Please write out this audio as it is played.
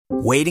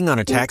Waiting on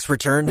a tax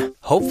return?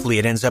 Hopefully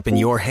it ends up in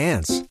your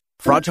hands.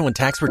 Fraudulent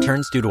tax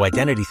returns due to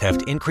identity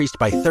theft increased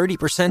by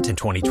 30% in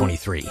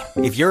 2023.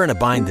 If you're in a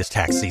bind this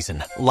tax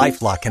season,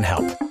 LifeLock can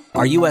help.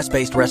 Our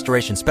U.S.-based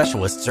restoration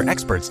specialists are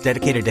experts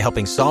dedicated to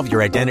helping solve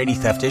your identity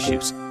theft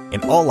issues.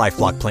 And all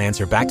LifeLock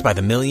plans are backed by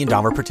the $1 Million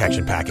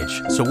Protection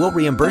Package. So we'll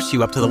reimburse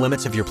you up to the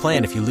limits of your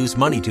plan if you lose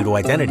money due to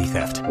identity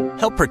theft.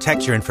 Help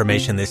protect your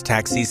information this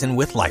tax season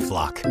with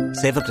LifeLock.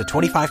 Save up to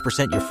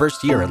 25% your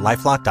first year at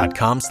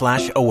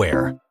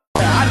LifeLock.com/aware.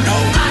 I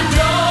know that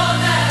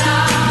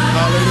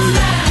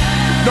hallelujah.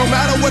 No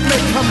matter what may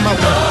come my way.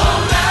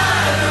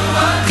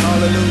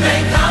 Hallelujah.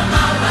 May come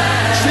my way.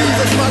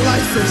 Jesus, my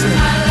life is in.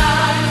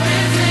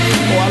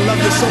 Oh, I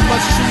love you so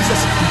much,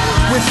 Jesus.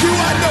 With you,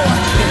 I know I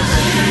can.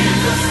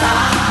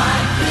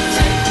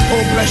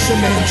 Oh, bless your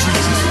name,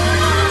 Jesus.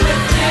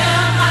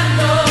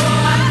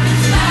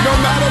 No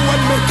matter what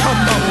may come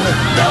my way.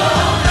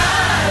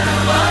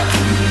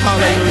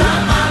 Hallelujah.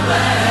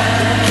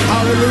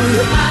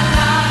 Hallelujah.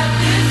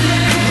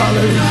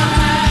 Hallelujah.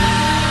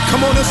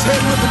 Come on and say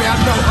it with me. I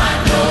know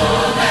that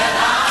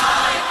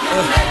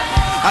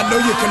I know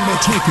you can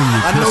make it.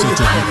 I know you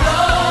can.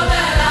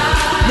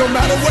 No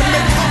matter what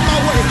may come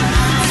my way.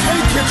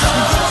 Thank you,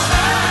 Jesus.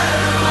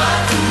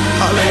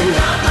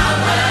 Hallelujah.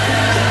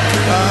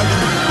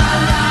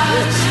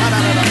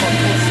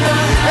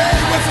 Hey,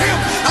 with him,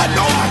 I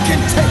know I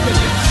can take it.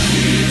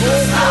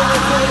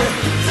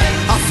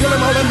 I feel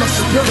him all in my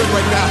spirit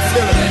right now. I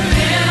feel it.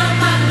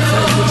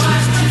 Thank you,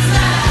 Jesus.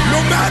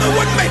 No matter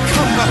what may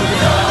come my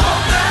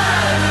way.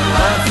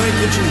 Oh, thank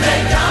you, Jesus.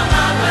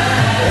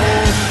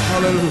 Oh,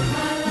 hallelujah.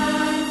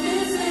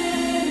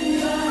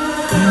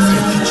 Thank you,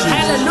 Jesus.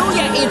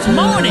 Hallelujah, it's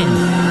morning.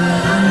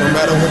 No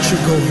matter what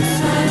you're going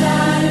through,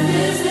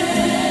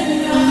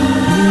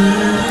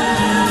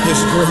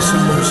 His grace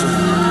and mercy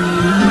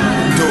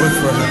endure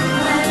forever.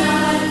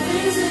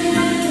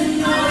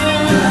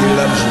 He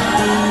loves you.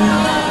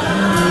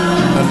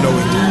 I know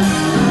He does.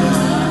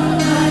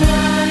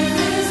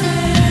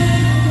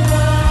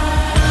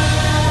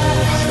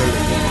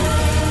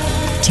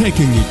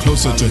 Taking you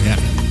closer to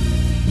heaven.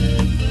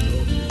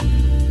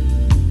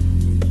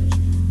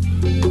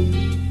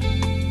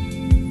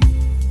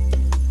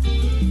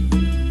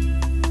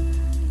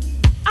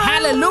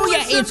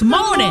 Hallelujah, it's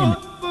morning.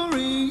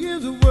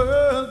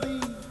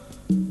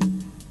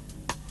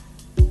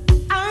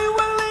 I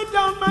will lay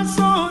down my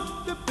sword.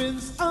 The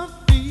Prince of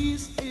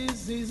Peace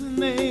is His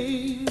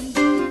name.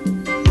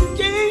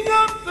 King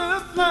of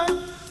the flood,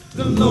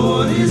 the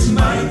Lord is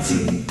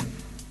mighty.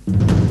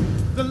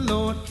 The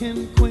Lord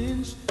can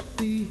quench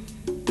the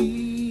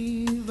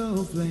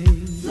evil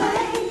flame.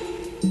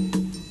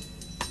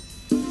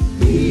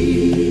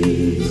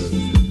 Peace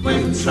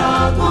when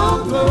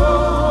trouble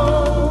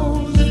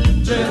blows.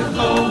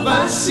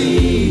 Jehovah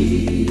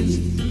sees.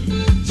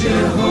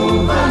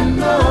 Jehovah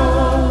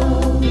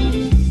knows.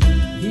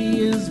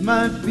 He is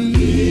my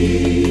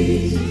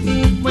peace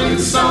when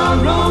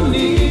sorrow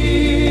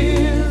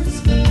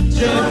nears.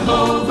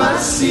 Jehovah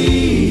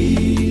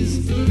sees.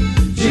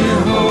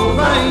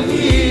 Jehovah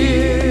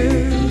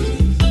hears.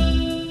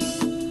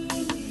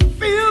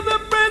 Feel the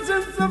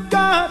presence of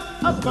God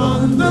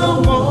upon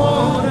the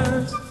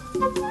waters.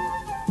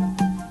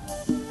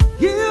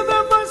 Hear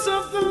the voice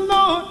of the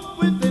Lord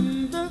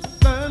within the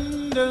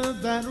thunder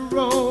that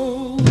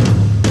rolls.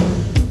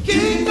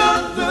 King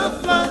of the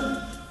flood,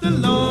 the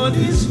Lord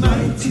is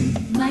mighty.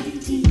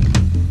 Mighty.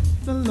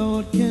 The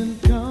Lord can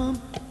calm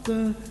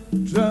the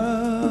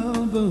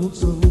troubled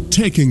soul.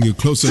 Taking you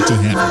closer to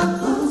heaven.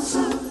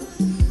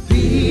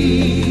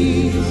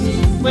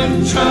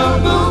 When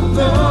trouble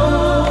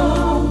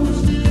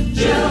goes,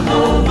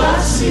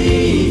 Jehovah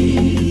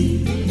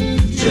sees,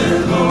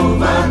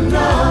 Jehovah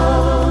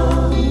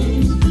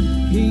knows.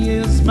 He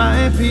is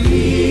my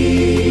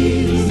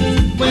peace.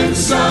 When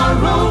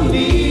sorrow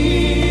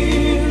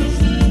nears,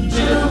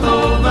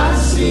 Jehovah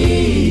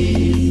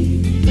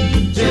sees,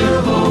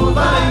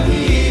 Jehovah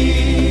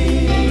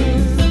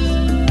hears.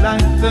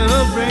 Like the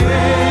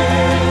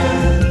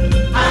bread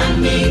I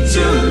need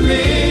to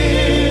live.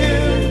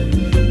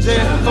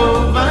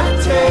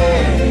 Jehovah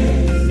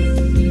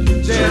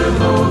takes,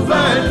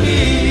 Jehovah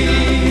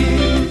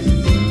gives,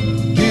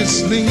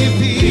 gives me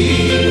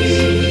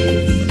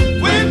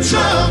peace. When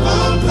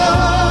trouble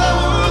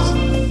blows,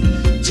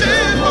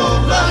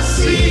 Jehovah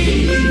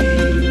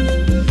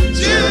sees,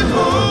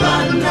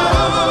 Jehovah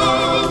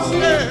knows.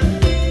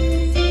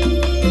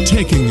 Yeah.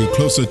 Taking you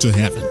closer to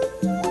heaven.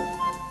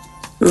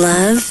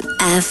 Love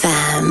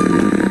FM.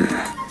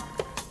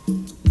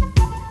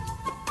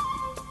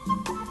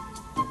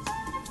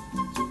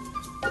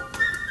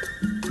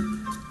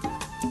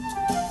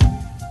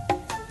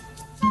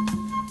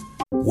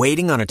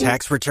 Waiting on a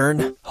tax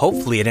return?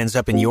 Hopefully it ends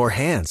up in your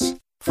hands.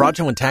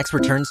 Fraudulent tax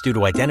returns due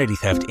to identity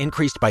theft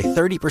increased by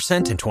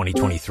 30% in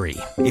 2023.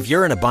 If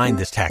you're in a bind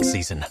this tax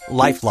season,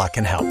 LifeLock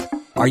can help.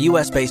 Our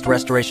U.S.-based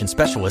restoration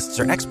specialists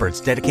are experts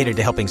dedicated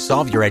to helping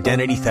solve your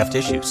identity theft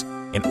issues.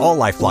 And all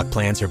LifeLock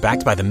plans are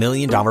backed by the $1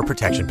 Million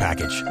Protection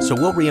Package. So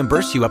we'll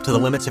reimburse you up to the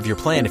limits of your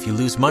plan if you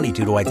lose money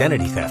due to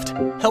identity theft.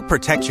 Help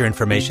protect your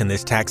information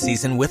this tax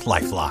season with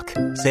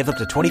LifeLock. Save up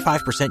to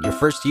 25% your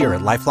first year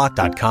at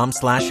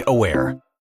LifeLock.com/aware.